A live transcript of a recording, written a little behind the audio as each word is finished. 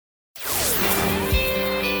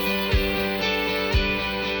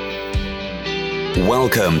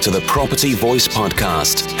Welcome to the Property Voice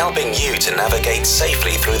Podcast, helping you to navigate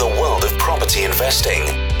safely through the world of property investing.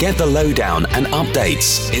 Get the lowdown and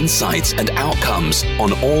updates, insights and outcomes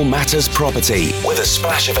on all matters property with a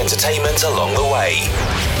splash of entertainment along the way.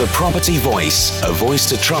 The Property Voice, a voice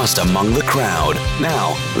to trust among the crowd.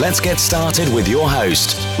 Now, let's get started with your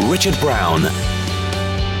host, Richard Brown.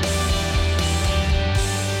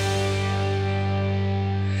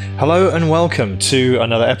 Hello and welcome to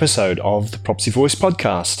another episode of the Property Voice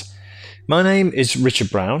Podcast. My name is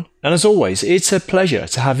Richard Brown, and as always, it's a pleasure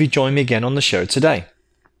to have you join me again on the show today.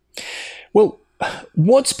 Well,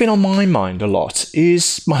 what's been on my mind a lot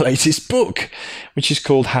is my latest book, which is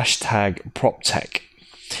called #PropTech.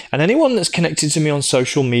 And anyone that's connected to me on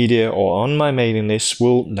social media or on my mailing list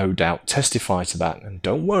will no doubt testify to that. And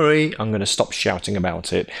don't worry, I'm going to stop shouting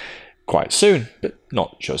about it quite soon, but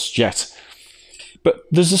not just yet. But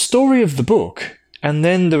there's a story of the book, and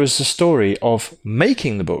then there is the story of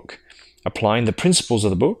making the book, applying the principles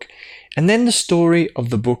of the book, and then the story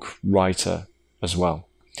of the book writer as well.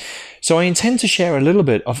 So I intend to share a little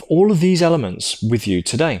bit of all of these elements with you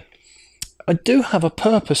today. I do have a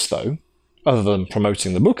purpose though, other than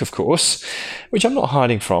promoting the book of course, which I'm not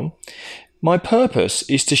hiding from. My purpose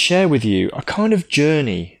is to share with you a kind of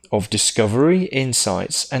journey of discovery,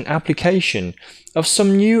 insights, and application of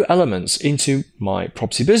some new elements into my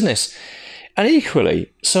property business, and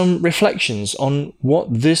equally some reflections on what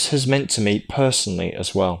this has meant to me personally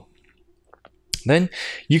as well. Then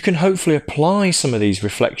you can hopefully apply some of these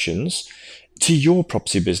reflections to your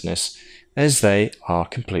property business as they are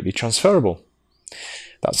completely transferable.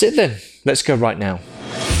 That's it then. Let's go right now.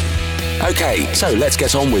 Okay, so let's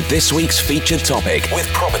get on with this week's featured topic with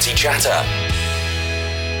Property Chatter.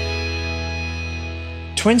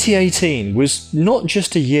 2018 was not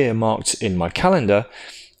just a year marked in my calendar,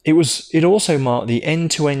 it also marked the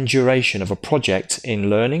end-to-end duration of a project in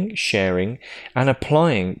learning, sharing and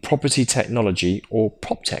applying property technology, or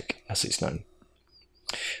PropTech as it's known.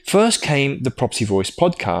 First came the Property Voice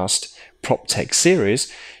podcast, PropTech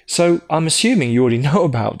series, so I'm assuming you already know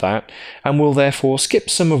about that and will therefore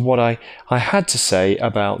skip some of what I had to say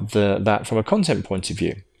about that from a content point of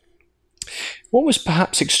view. What was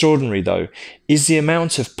perhaps extraordinary, though, is the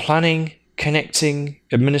amount of planning, connecting,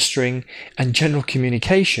 administering, and general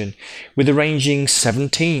communication with arranging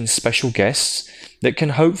 17 special guests that can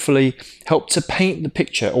hopefully help to paint the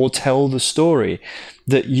picture or tell the story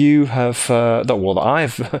that you have, that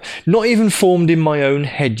I've not even formed in my own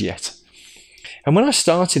head yet. And when I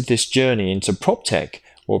started this journey into PropTech,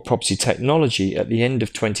 or property technology, at the end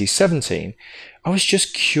of 2017, I was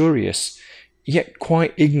just curious, yet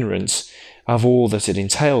quite ignorant of all that it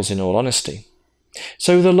entails, in all honesty.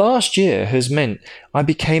 So the last year has meant I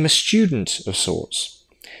became a student of sorts,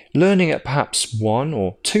 learning at perhaps 1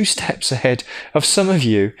 or 2 steps ahead of some of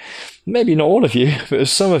you, maybe not all of you, but of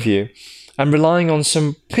some of you, and relying on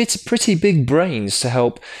some pretty big brains to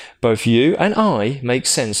help both you and I make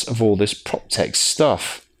sense of all this PropTech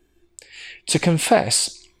stuff. To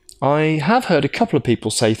confess, I have heard a couple of people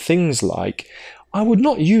say things like, I would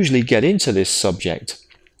not usually get into this subject,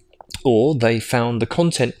 or they found the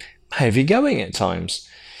content heavy going at times.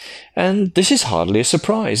 And this is hardly a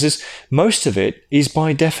surprise, as most of it is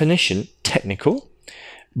by definition technical,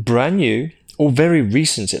 brand new, or very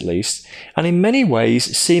recent at least, and in many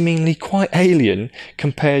ways seemingly quite alien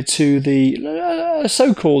compared to the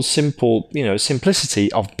so-called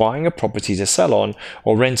simplicity of buying a property to sell on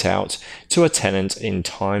or rent out to a tenant in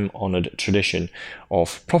time-honoured tradition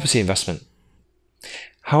of property investment.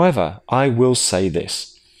 However, I will say this.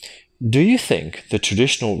 Do you think the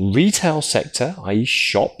traditional retail sector, i.e.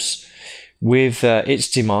 shops, with its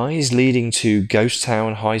demise leading to ghost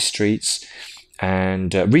town high streets and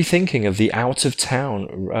rethinking of the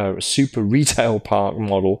out-of-town super retail park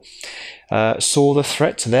model, saw the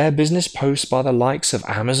threat to their business posed by the likes of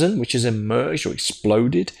Amazon, which has emerged or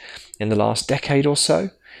exploded in the last decade or so?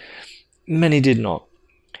 Many did not.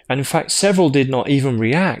 And in fact, several did not even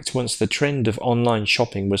react once the trend of online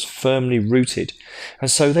shopping was firmly rooted,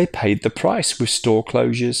 and so they paid the price with store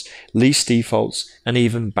closures, lease defaults, and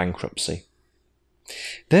even bankruptcy.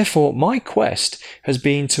 Therefore, my quest has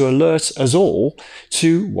been to alert us all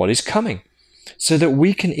to what is coming, so that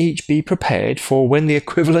we can each be prepared for when the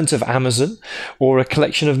equivalent of Amazon or a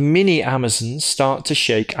collection of mini Amazons start to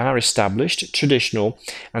shake our established, traditional,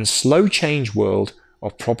 and slow change world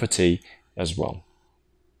of property as well.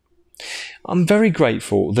 I'm very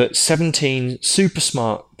grateful that 17 super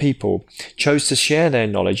smart people chose to share their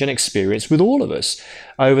knowledge and experience with all of us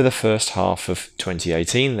over the first half of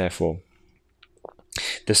 2018, therefore.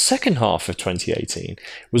 The second half of 2018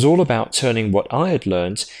 was all about turning what I had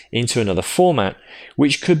learned into another format,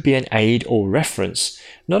 which could be an aid or reference,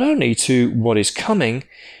 not only to what is coming,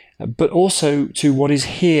 but also to what is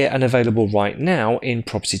here and available right now in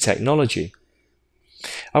property technology.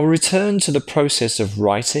 I will return to the process of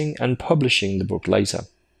writing and publishing the book later.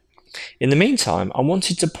 In the meantime, I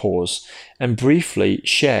wanted to pause and briefly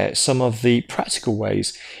share some of the practical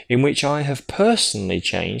ways in which I have personally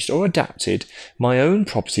changed or adapted my own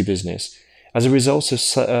property business as a result of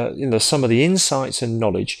some of the insights and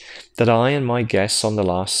knowledge that I and my guests on the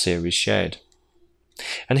last series shared.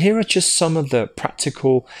 And here are just some of the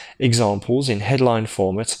practical examples in headline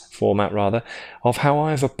format of how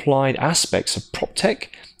I have applied aspects of PropTech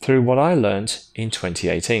through what I learned in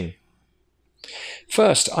 2018.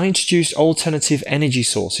 First, I introduced alternative energy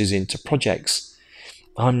sources into projects.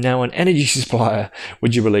 I'm now an energy supplier,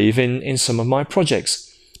 would you believe, in some of my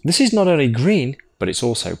projects. This is not only green, but it's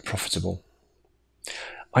also profitable.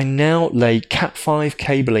 I now lay Cat5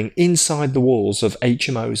 cabling inside the walls of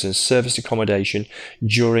HMOs and serviced accommodation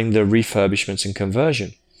during the refurbishment and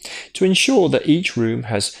conversion to ensure that each room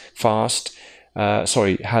has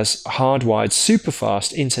hardwired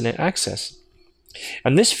super-fast internet access.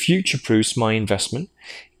 And this future-proofs my investment,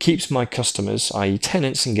 keeps my customers, i.e.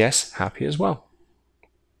 tenants and guests, happy as well.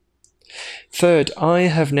 Third, I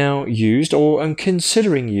have now used or am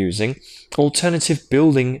considering using alternative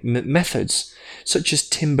building methods, such as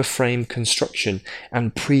timber frame construction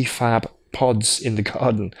and prefab pods in the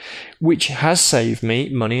garden, which has saved me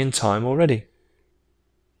money and time already.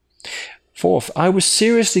 Fourth, I was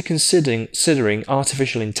seriously considering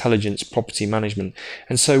artificial intelligence property management,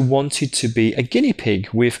 and so wanted to be a guinea pig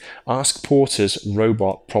with Ask Porter's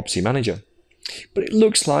robot property manager. But it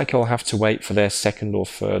looks like I'll have to wait for their second or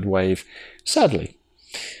third wave, sadly.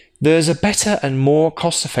 There's a better and more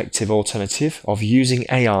cost-effective alternative of using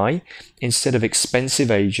AI instead of expensive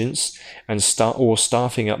agents and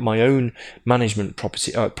staffing up my own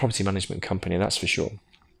property management company, that's for sure.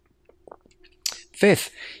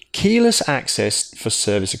 Fifth, keyless access for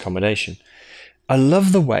service accommodation. I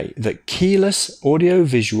love the way that keyless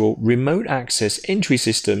audio-visual remote access entry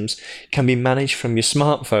systems can be managed from your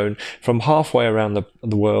smartphone from halfway around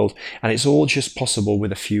the world, and it's all just possible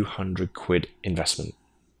with a few £100 investment.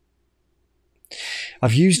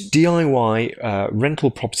 I've used DIY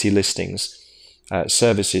rental property listings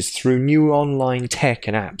services through new online tech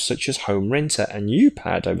and apps such as Home Renter and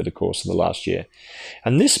UPad over the course of the last year.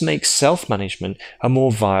 And this makes self-management a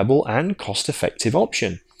more viable and cost-effective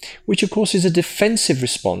option, which of course is a defensive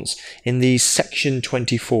response in these Section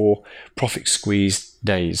 24 profit squeeze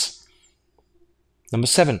days. Number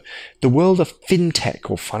 7, the world of fintech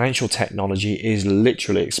or financial technology is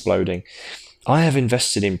literally exploding. I have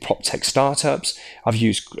invested in PropTech startups, I've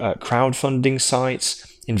used crowdfunding sites,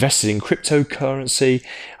 invested in cryptocurrency,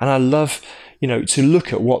 and I love to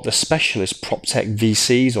look at what the specialist PropTech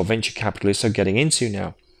VCs or venture capitalists are getting into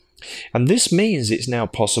now. And this means it's now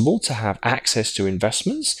possible to have access to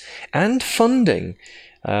investments and funding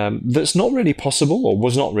that's not really possible or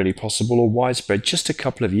was not really possible or widespread just a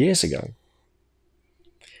couple of years ago.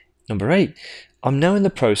 Number 8, I'm now in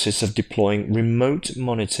the process of deploying remote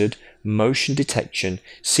monitored motion detection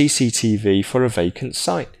CCTV for a vacant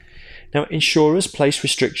site. Now, insurers place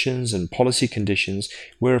restrictions and policy conditions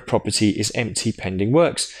where a property is empty pending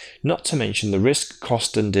works, not to mention the risk,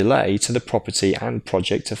 cost and delay to the property and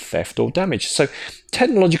project of theft or damage. So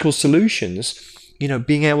technological solutions,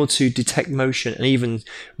 being able to detect motion and even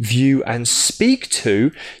view and speak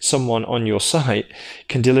to someone on your site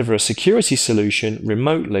can deliver a security solution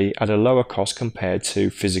remotely at a lower cost compared to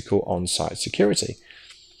physical on-site security.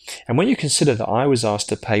 And when you consider that I was asked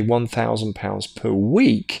to pay £1,000 per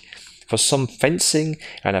week for some fencing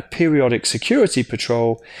and a periodic security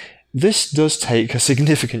patrol, this does take a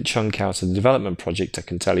significant chunk out of the development project, I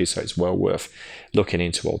can tell you, so it's well worth looking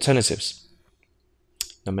into alternatives.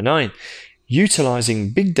 Number 9, utilizing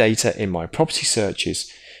big data in my property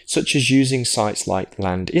searches, such as using sites like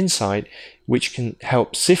Land Insight, which can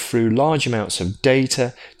help sift through large amounts of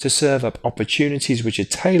data to serve up opportunities which are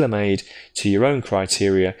tailor-made to your own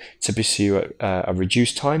criteria to pursue a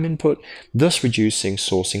reduced time input, thus reducing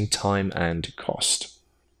sourcing time and cost.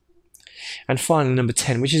 And finally, number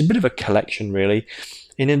 10, which is a bit of a collection really.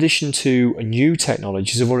 In addition to new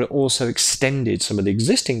technologies, I've also extended some of the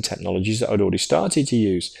existing technologies that I'd already started to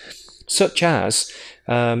use, such as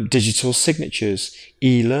digital signatures,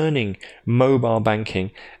 e-learning, mobile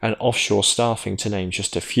banking, and offshore staffing, to name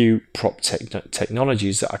just a few prop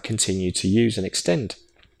technologies that I continue to use and extend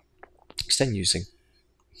using.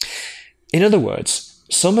 In other words,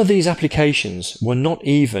 Some of these applications were not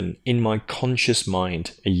even in my conscious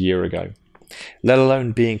mind a year ago, let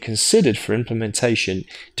alone being considered for implementation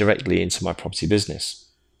directly into my property business.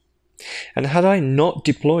 And had I not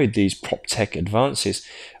deployed these prop tech advances,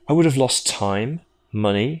 I would have lost time,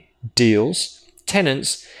 money, deals,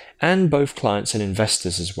 tenants, and both clients and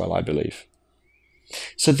investors as well, I believe.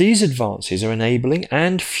 So these advances are enabling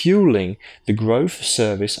and fueling the growth,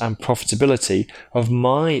 service, and profitability of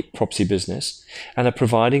my property business and are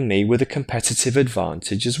providing me with a competitive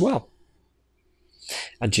advantage as well.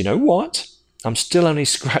 And do you know what? I'm still only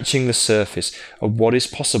scratching the surface of what is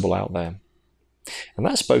possible out there. And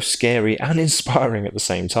that's both scary and inspiring at the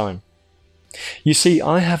same time. You see,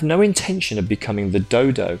 I have no intention of becoming the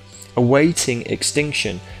dodo, awaiting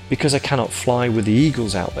extinction because I cannot fly with the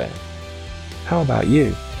eagles out there. How about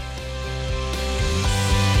you?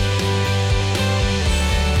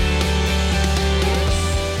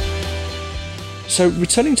 So,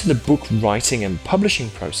 returning to the book writing and publishing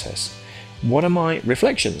process, what are my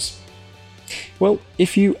reflections? Well,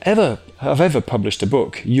 if you have ever published a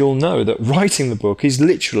book, you'll know that writing the book is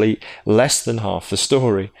literally less than half the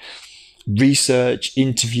story. Research,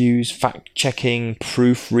 interviews, fact-checking,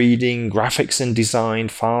 proofreading, graphics and design,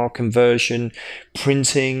 file conversion,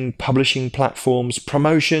 printing, publishing platforms,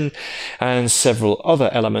 promotion, and several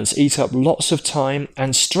other elements eat up lots of time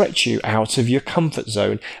and stretch you out of your comfort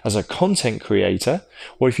zone as a content creator,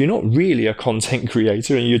 or if you're not really a content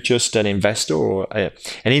creator and you're just an investor or an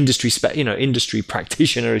industry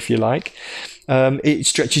practitioner, if you like, it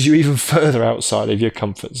stretches you even further outside of your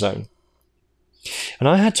comfort zone. And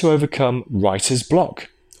I had to overcome writer's block,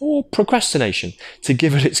 or procrastination, to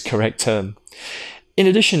give it its correct term. In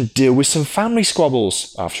addition, deal with some family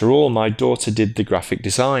squabbles. After all, my daughter did the graphic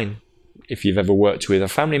design. If you've ever worked with a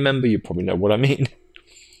family member, you probably know what I mean.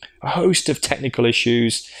 A host of technical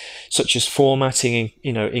issues, such as formatting,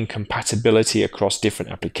 incompatibility across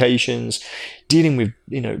different applications, dealing with,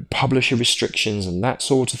 publisher restrictions and that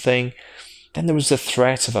sort of thing. Then there was the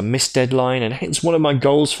threat of a missed deadline, and hence one of my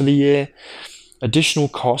goals for the year. Additional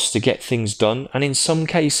costs to get things done, and in some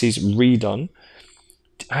cases redone.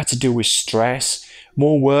 I had to deal with stress,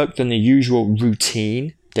 more work than the usual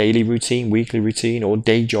routine, daily routine, weekly routine, or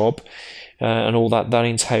day job, and all that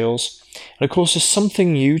entails. And of course, there's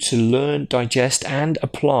something new to learn, digest, and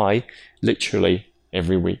apply literally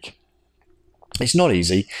every week. It's not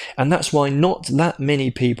easy, and that's why not that many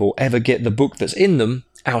people ever get the book that's in them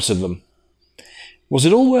out of them. Was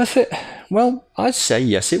it all worth it? Well, I'd say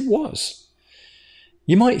yes, it was.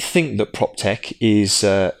 You might think that prop tech is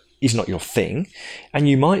not your thing, and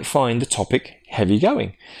you might find the topic heavy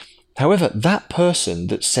going. However, that person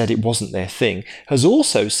that said it wasn't their thing has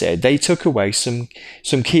also said they took away some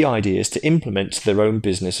key ideas to implement to their own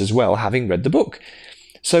business as well, having read the book.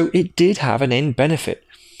 So it did have an end benefit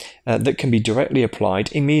that can be directly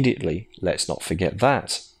applied immediately. Let's not forget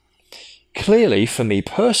that. Clearly, for me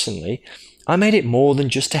personally, I made it more than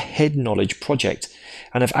just a head knowledge project,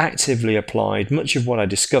 and have actively applied much of what I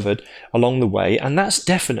discovered along the way, and that's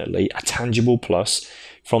definitely a tangible plus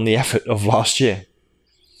from the effort of last year.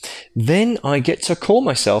 Then I get to call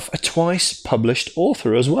myself a twice published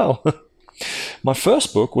author as well. My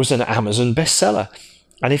first book was an Amazon bestseller,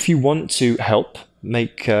 and if you want to help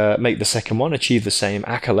make the second one achieve the same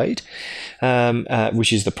accolade,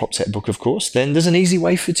 which is the prop tech book, of course, then there's an easy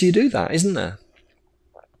way for you to do that, isn't there?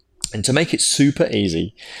 And to make it super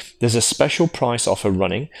easy, there's a special price offer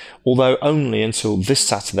running, although only until this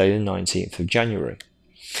Saturday, the 19th of January,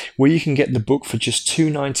 where you can get the book for just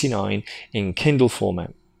 $2.99 in Kindle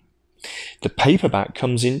format. The paperback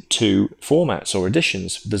comes in two formats or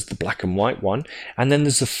editions. There's the black and white one, and then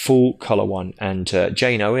there's the full colour one. And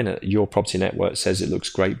Jane Owen at Your Property Network says it looks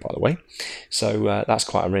great, by the way. So that's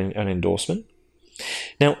quite an endorsement.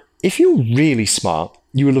 Now, if you're really smart,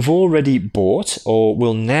 you will have already bought or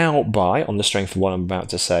will now buy, on the strength of what I'm about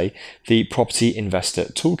to say, the Property Investor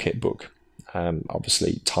Toolkit book.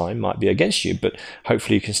 Obviously, time might be against you, but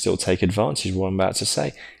hopefully you can still take advantage of what I'm about to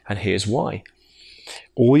say. And here's why.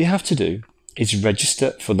 All you have to do is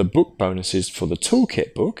register for the book bonuses for the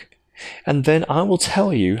Toolkit book, and then I will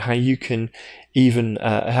tell you how you can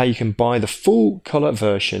buy the full colour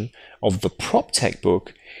version of the Prop Tech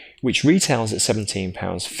book, which retails at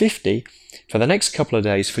 £17.50 for the next couple of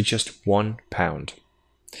days for just £1.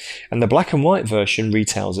 And the black and white version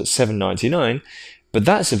retails at $7.99, but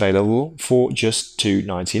that's available for just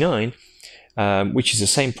 $2.99, which is the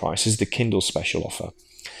same price as the Kindle special offer.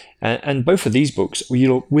 And both of these books,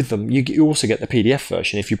 with them, you also get the PDF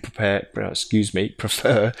version if you prefer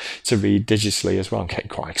to read digitally as well. I'm getting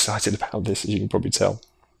quite excited about this, as you can probably tell.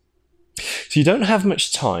 So you don't have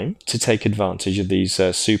much time to take advantage of these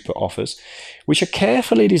super offers, which are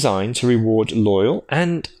carefully designed to reward loyal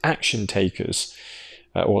and action takers,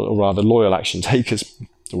 or rather loyal action takers.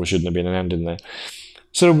 There shouldn't have been an and in there.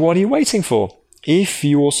 So what are you waiting for? If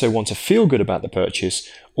you also want to feel good about the purchase,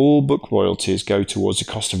 all book royalties go towards the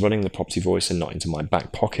cost of running the Property Voice and not into my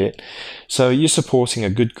back pocket. So you're supporting a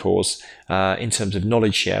good cause in terms of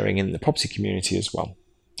knowledge sharing in the property community as well.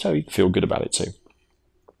 So you feel good about it too.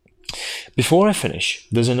 Before I finish,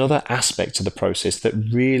 there's another aspect to the process that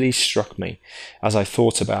really struck me as I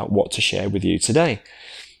thought about what to share with you today,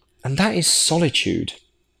 and that is solitude.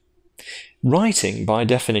 Writing, by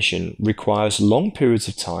definition, requires long periods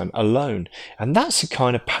of time alone, and that's a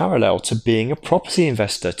kind of parallel to being a property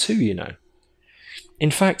investor too, you know. In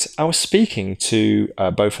fact, I was speaking to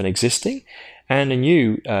both an existing and a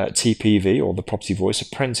new TPV, or the Property Voice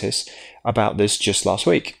apprentice, about this just last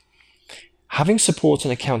week. Having support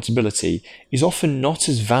and accountability is often not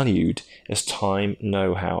as valued as time,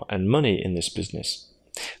 know-how, and money in this business.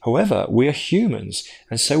 However, we are humans,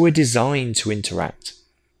 and so we're designed to interact.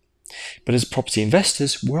 But as property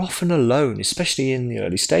investors, we're often alone, especially in the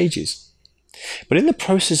early stages. But in the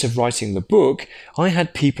process of writing the book, I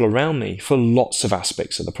had people around me for lots of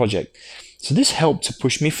aspects of the project. So this helped to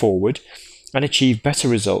push me forward and achieve better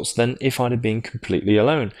results than if I'd have been completely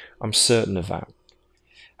alone. I'm certain of that.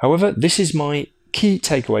 However, this is my key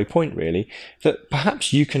takeaway point really, that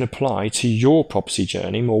perhaps you can apply to your property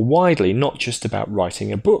journey more widely, not just about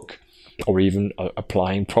writing a book or even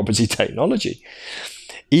applying property technology,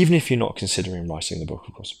 even if you're not considering writing the book,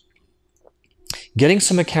 of course. Getting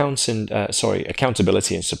some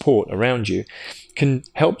accountability and support around you can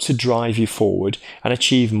help to drive you forward and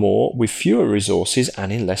achieve more with fewer resources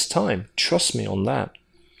and in less time. Trust me on that.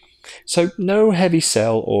 So no heavy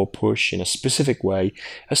sell or push in a specific way,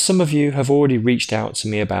 as some of you have already reached out to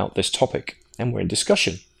me about this topic and we're in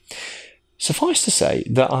discussion. Suffice to say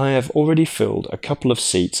that I have already filled a couple of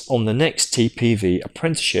seats on the next TPV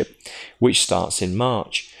apprenticeship, which starts in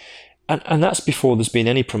March. And that's before there's been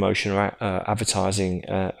any promotion or advertising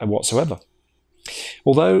whatsoever.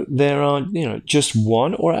 Although there are, just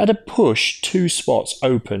one or at a push 2 spots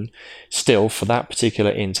open still for that particular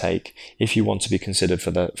intake if you want to be considered for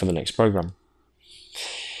the next program.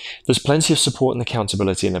 There's plenty of support and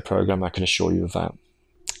accountability in the program, I can assure you of that.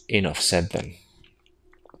 Enough said then.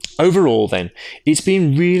 Overall then, it's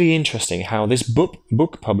been really interesting how this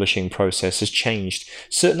book publishing process has changed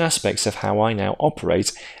certain aspects of how I now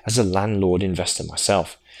operate as a landlord investor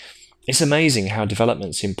myself. It's amazing how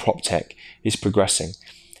developments in PropTech is progressing,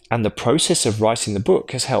 and the process of writing the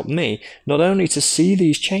book has helped me not only to see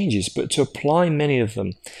these changes, but to apply many of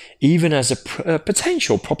them, even as a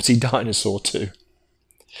potential property dinosaur too.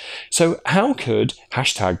 So how could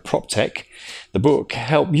 #PropTech, the book,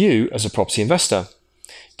 help you as a property investor,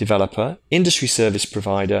 developer, industry service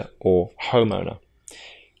provider, or homeowner?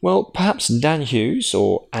 Well, perhaps Dan Hughes,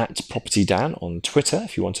 or @PropertyDan on Twitter,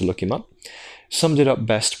 if you want to look him up, summed it up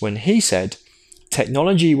best when he said,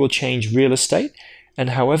 "Technology will change real estate,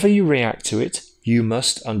 and however you react to it, you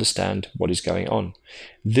must understand what is going on.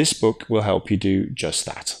 This book will help you do just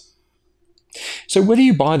that." So whether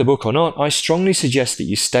you buy the book or not, I strongly suggest that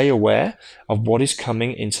you stay aware of what is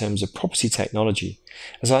coming in terms of property technology,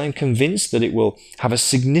 as I am convinced that it will have a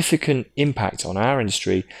significant impact on our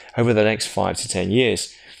industry over the next 5 to 10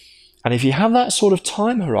 years. And if you have that sort of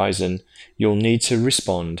time horizon, you'll need to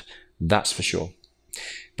respond, that's for sure.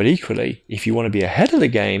 But equally, if you want to be ahead of the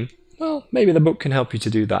game, well, maybe the book can help you to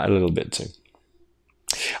do that a little bit too.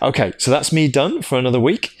 Okay, so that's me done for another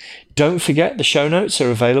week. Don't forget the show notes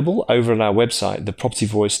are available over on our website,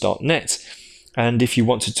 thepropertyvoice.net. And if you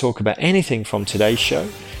want to talk about anything from today's show,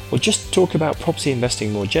 or just talk about property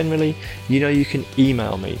investing more generally, you can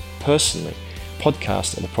email me personally,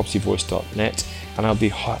 podcast@thepropertyvoice.net, and I'll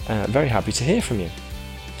be very happy to hear from you.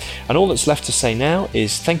 And all that's left to say now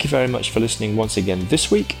is thank you very much for listening once again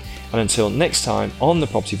this week, and until next time on the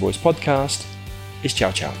Property Voice podcast, it's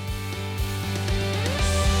ciao ciao.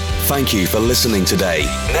 Thank you for listening today.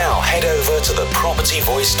 Now head over to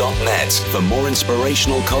thepropertyvoice.net for more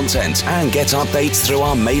inspirational content and get updates through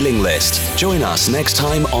our mailing list. Join us next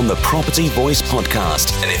time on the Property Voice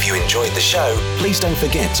podcast. And if you enjoyed the show, please don't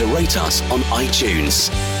forget to rate us on iTunes.